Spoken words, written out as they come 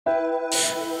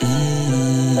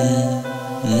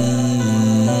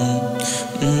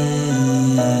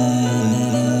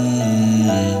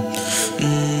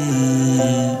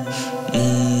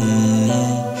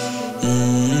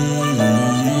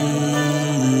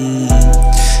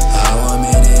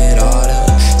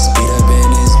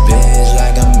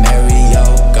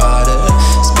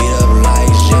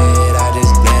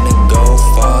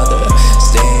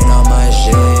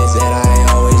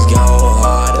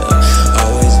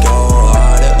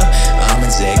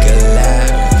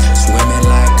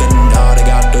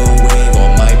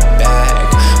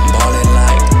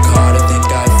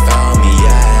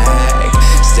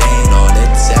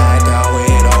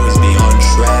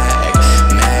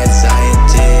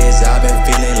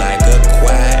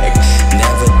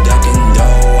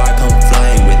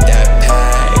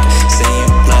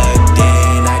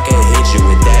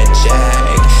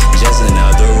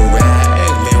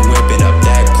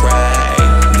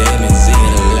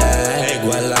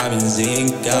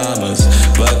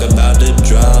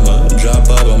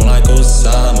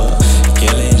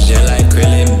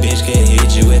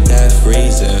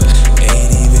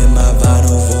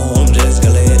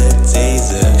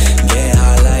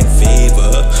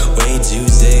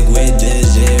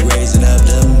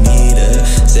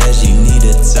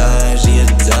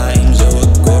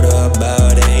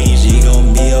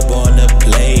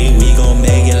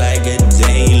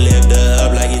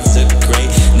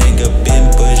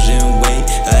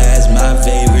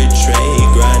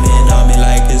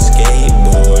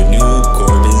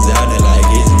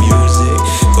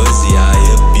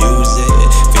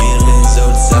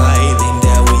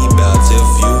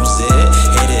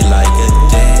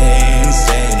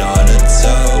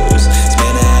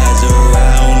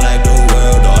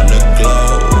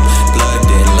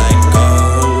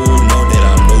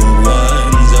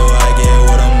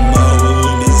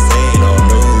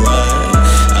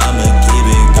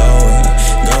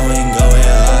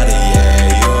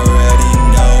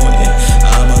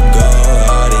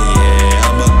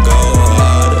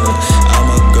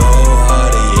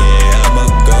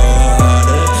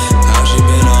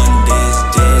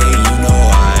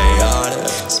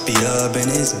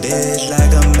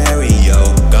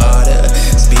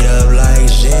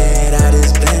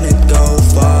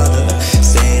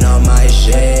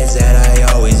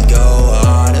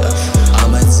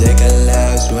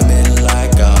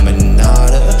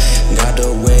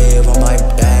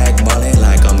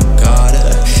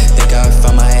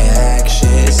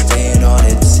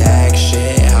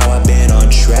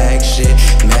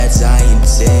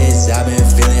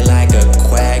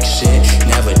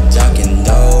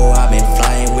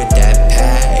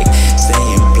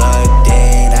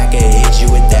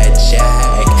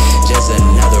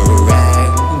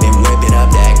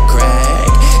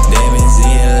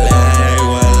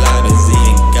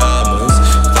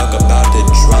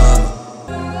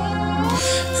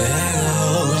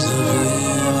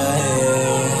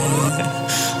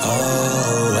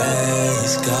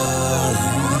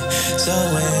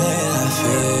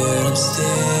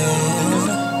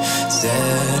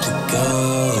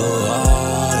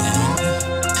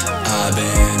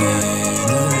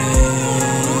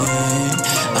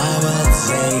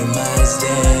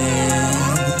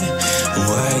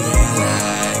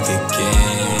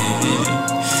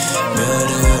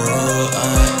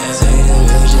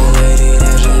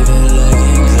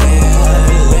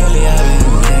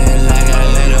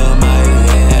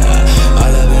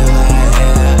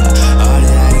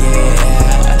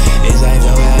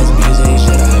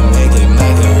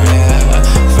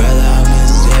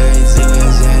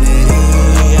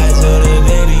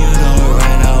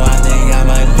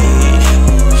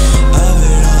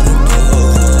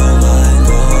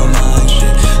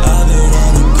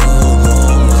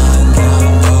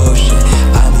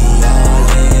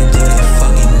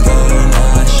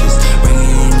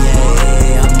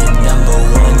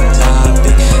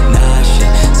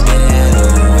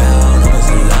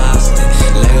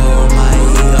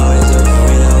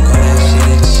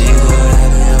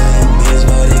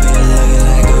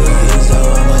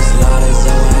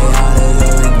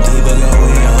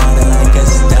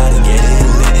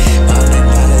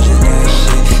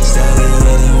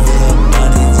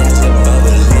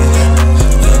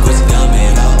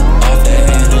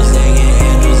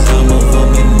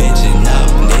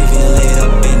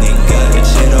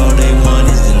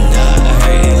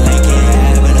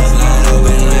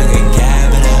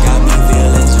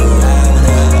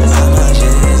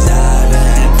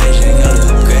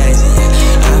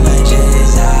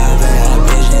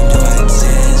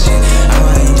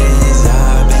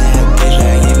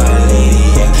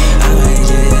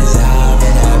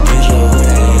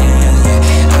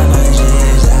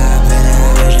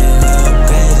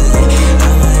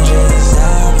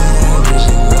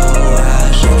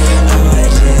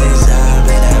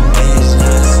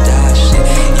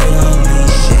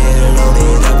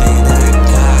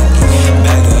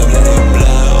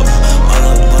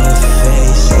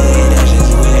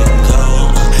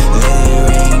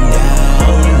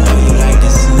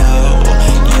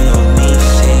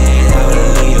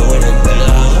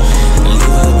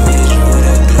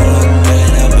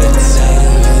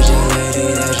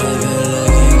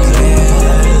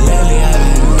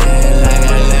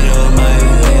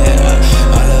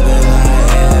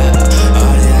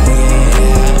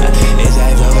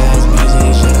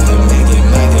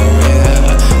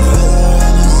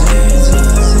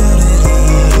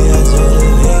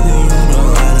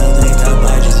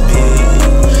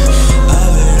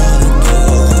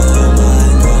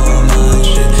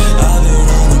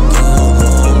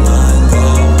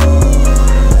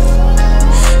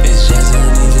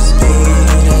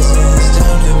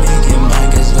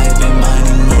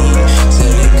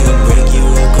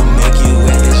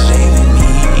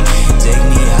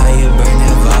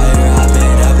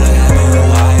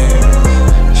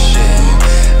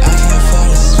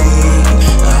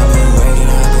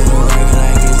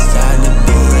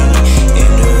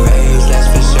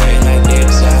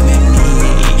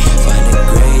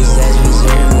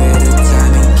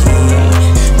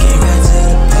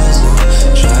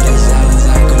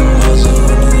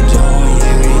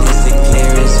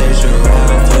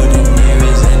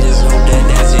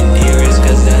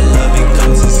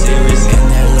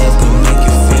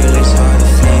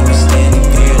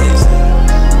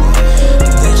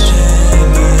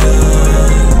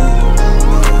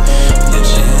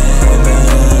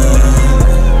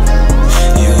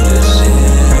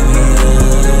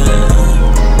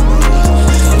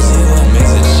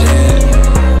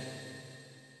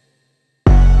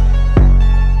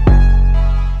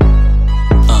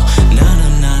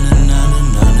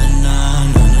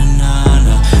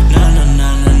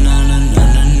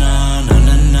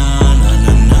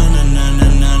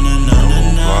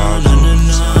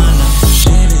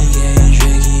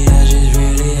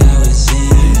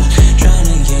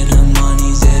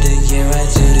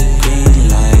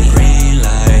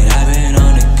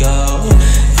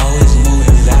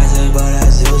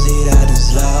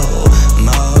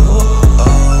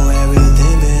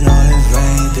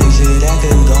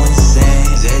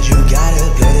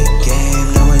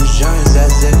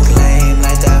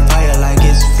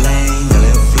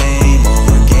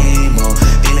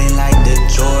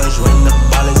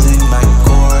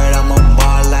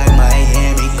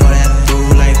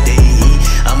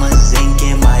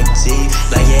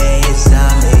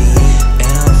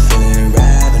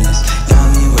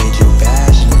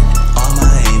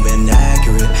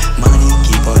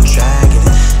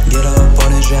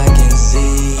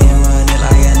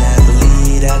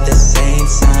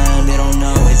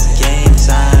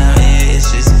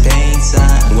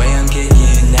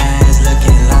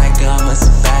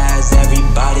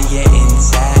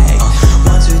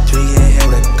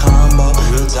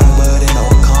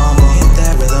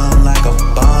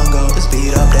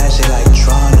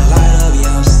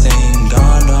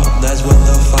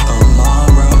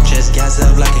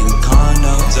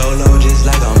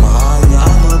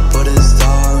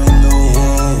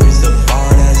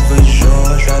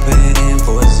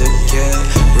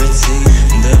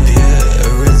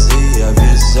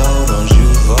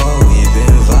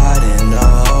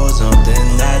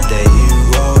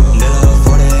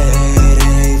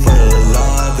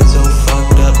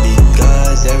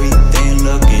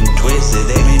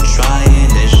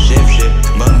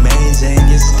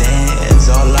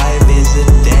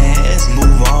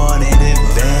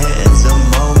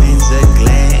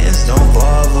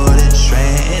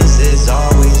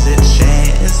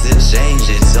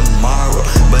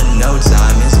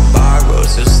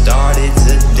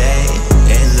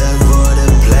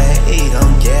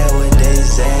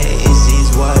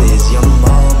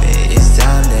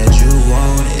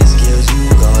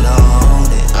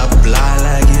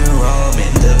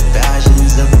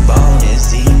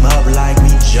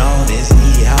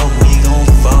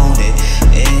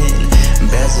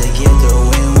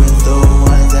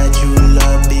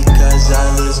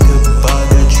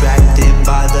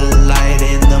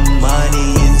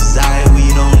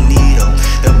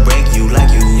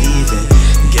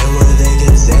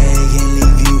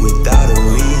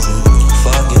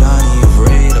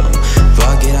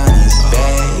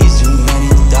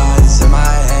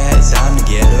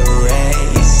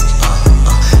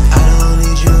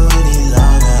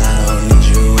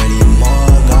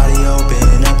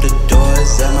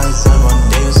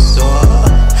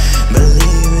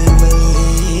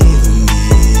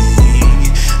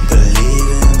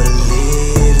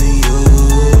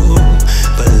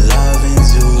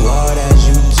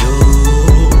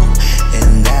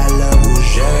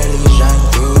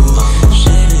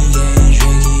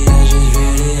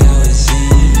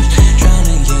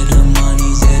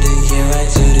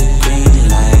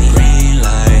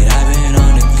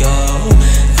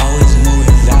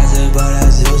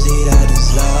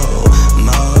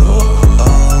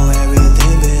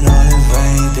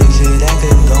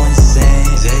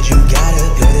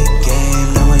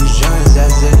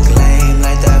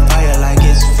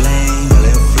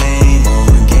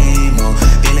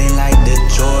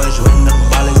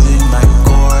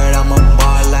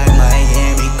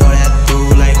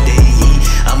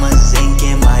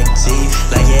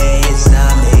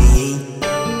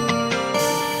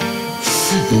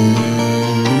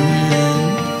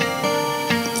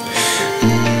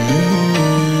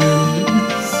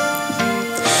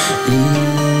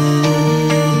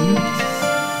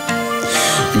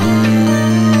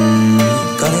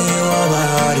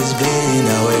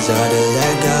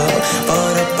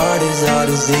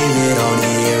this demon,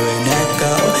 only hearing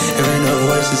echo. Hearing the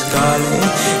voices calling,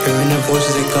 hearing the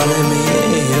voices they calling me.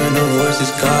 Hearing the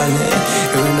voices calling,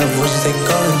 hearing the voices they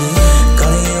calling me.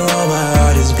 Calling you on my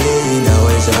heart is bleeding,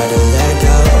 now it's hard to let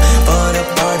go. Falling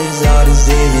apart is all this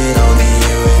demon, only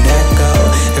hearing echo.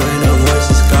 Hearing the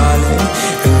voices calling,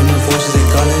 hearing the voices they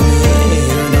calling me.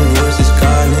 Hearing the voices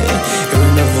calling,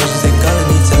 hearing the voices they calling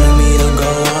me, telling me to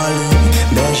go all in.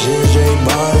 Bad shit straight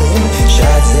ballin',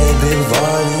 shots they been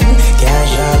falling,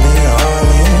 cash I been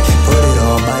hauling. Put it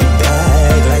on my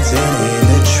back like Santa in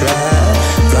the trap.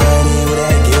 Flying in with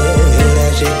that gift, hear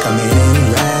that shit coming in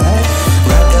rap.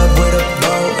 Wrapped up with a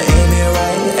bow, aiming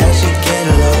right at your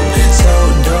cantaloupe. So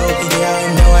dope, yeah I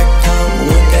know I come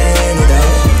with that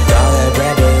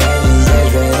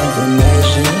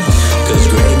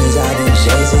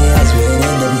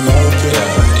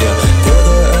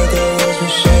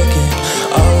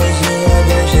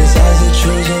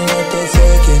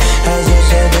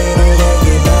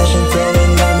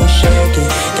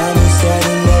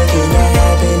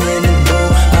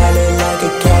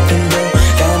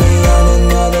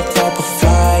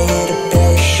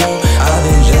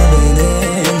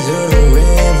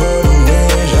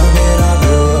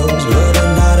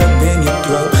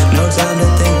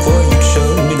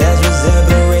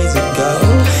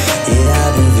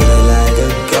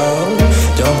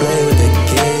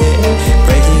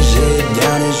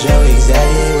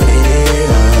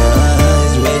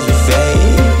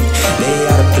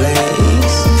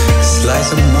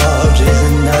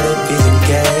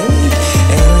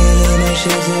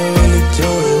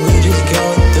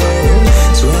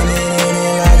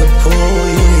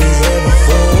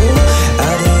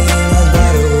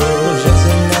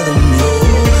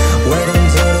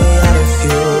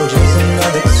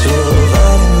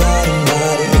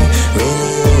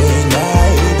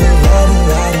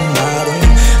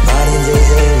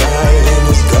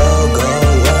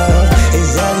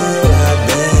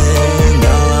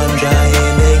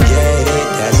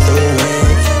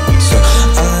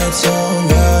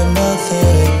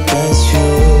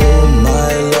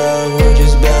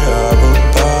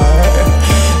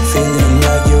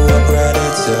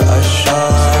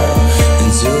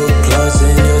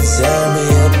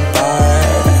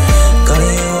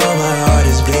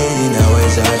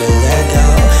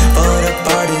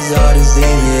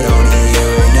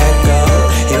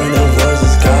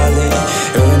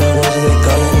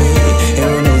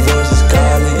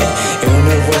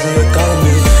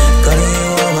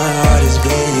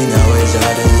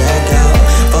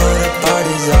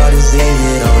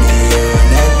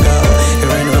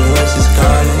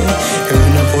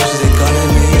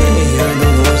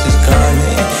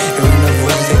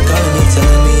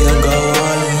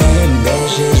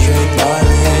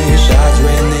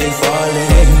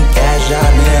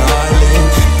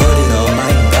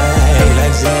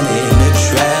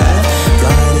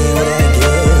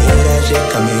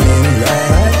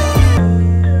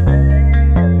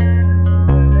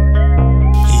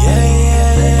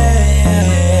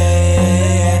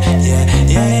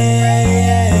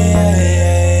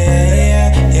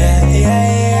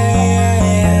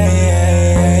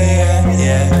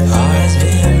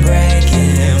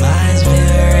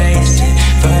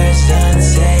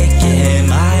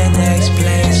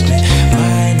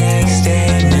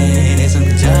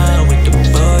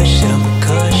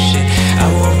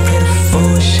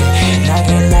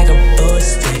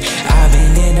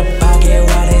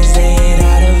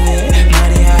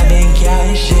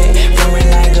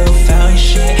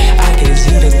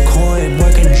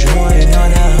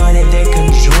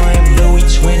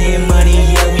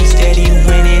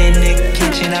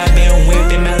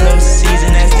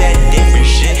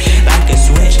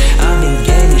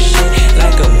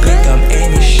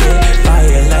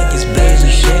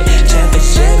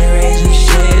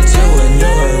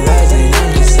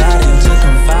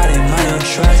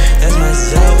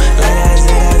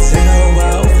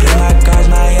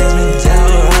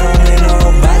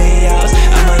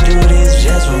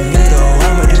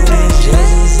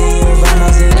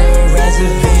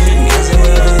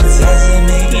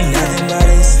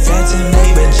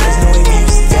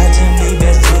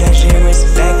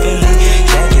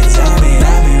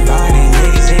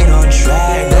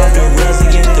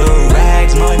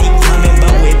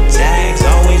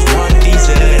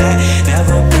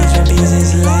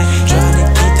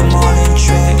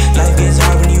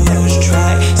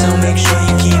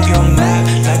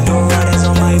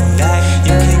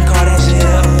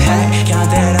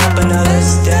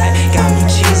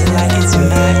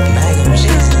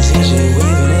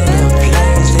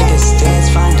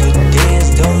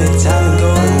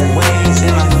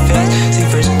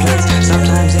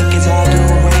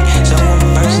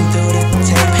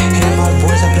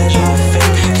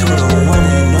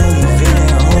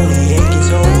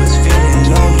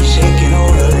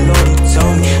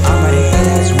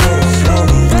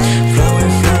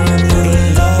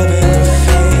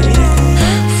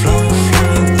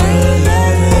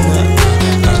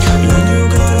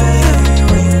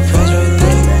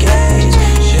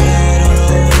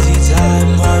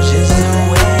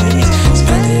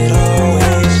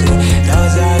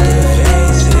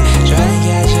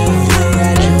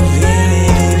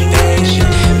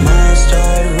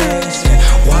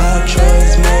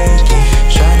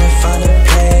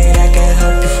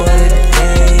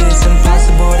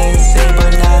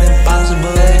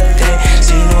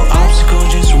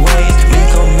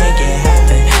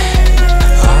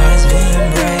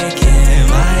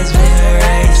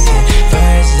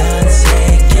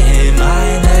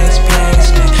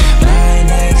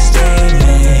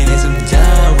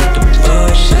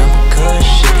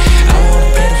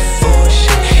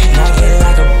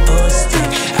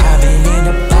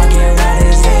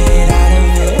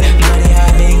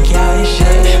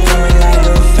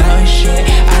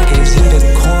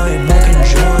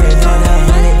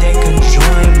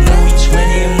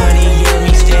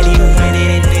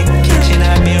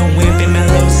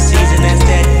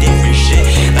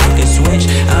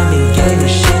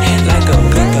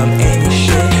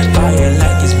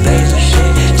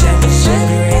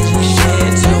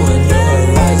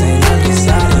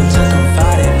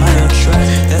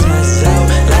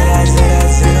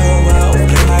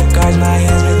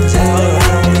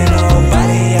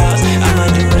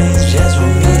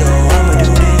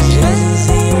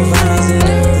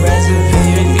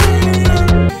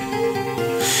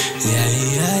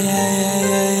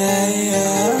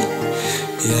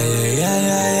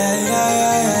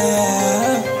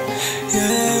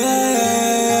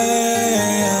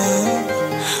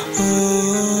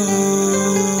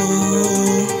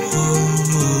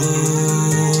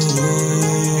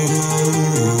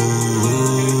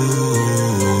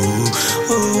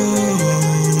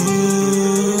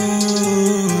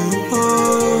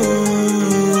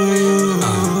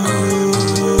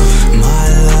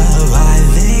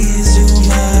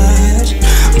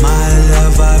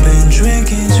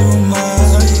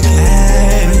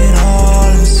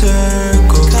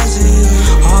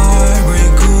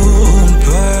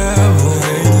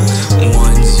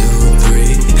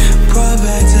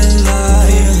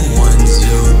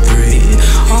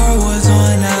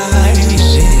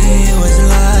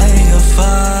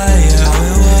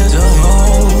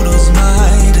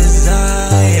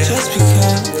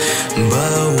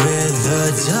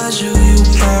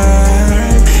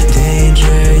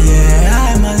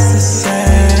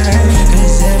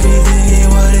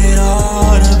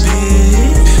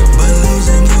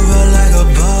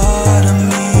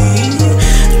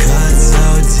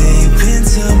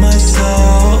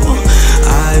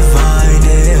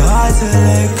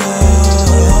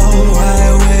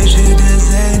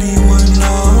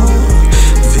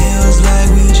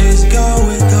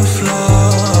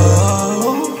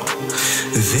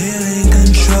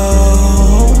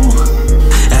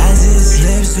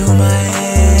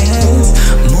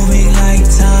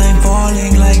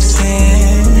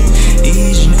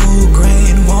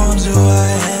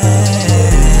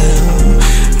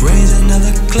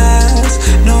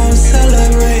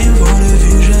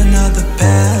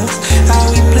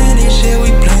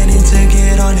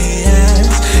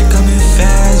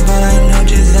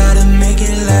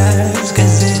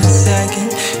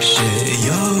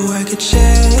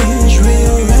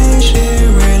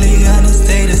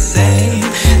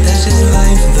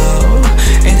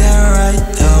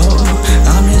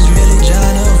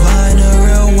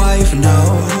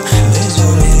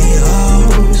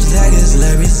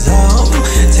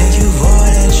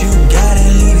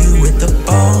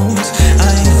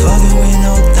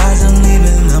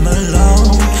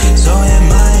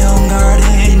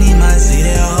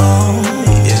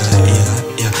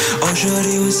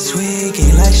shorty was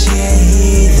tweaking like she a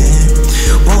heathen.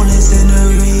 Won't listen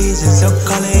to reasons, so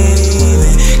call it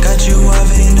even. Got you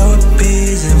off ain't no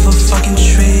reason for fucking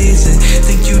treason.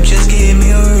 Think you just gave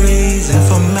me a reason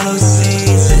for mellow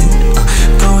season.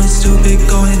 Going stupid,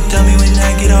 going dummy when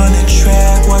I get on the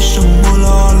track. Watch the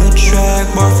moolah on the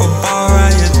track, bar for bar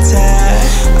I attack.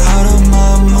 Out of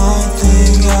my mind,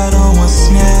 think I don't want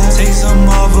snap. Take some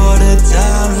off all the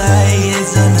time like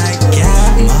it's a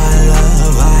nightcap. My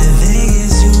love, I think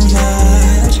it's too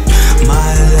much.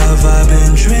 My love, I've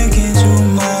been drinking too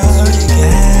much.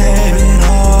 I've been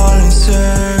all in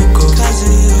circles.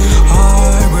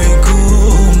 Heartbreak,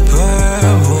 cool,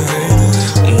 purple.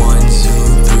 1, 2,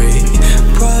 3,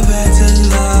 brought back to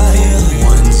life.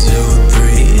 1, 2,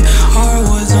 3, heart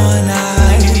was on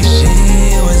ice.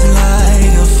 Shit was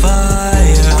like a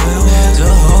fire. To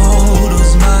hold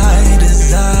was my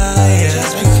desire.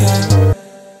 Just because.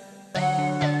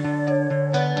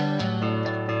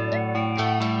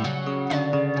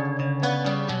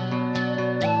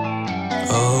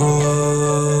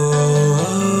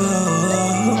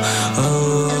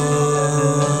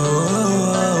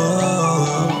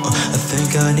 I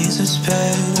think I need some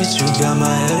space. You got my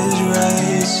head is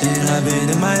racing. I've been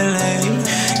in my lane.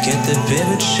 Get the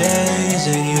paper chase,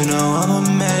 and you know I'm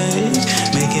amazed.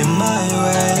 Making my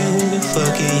way.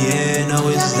 Fucking yeah, know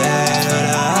it's that on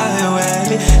the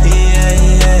highway.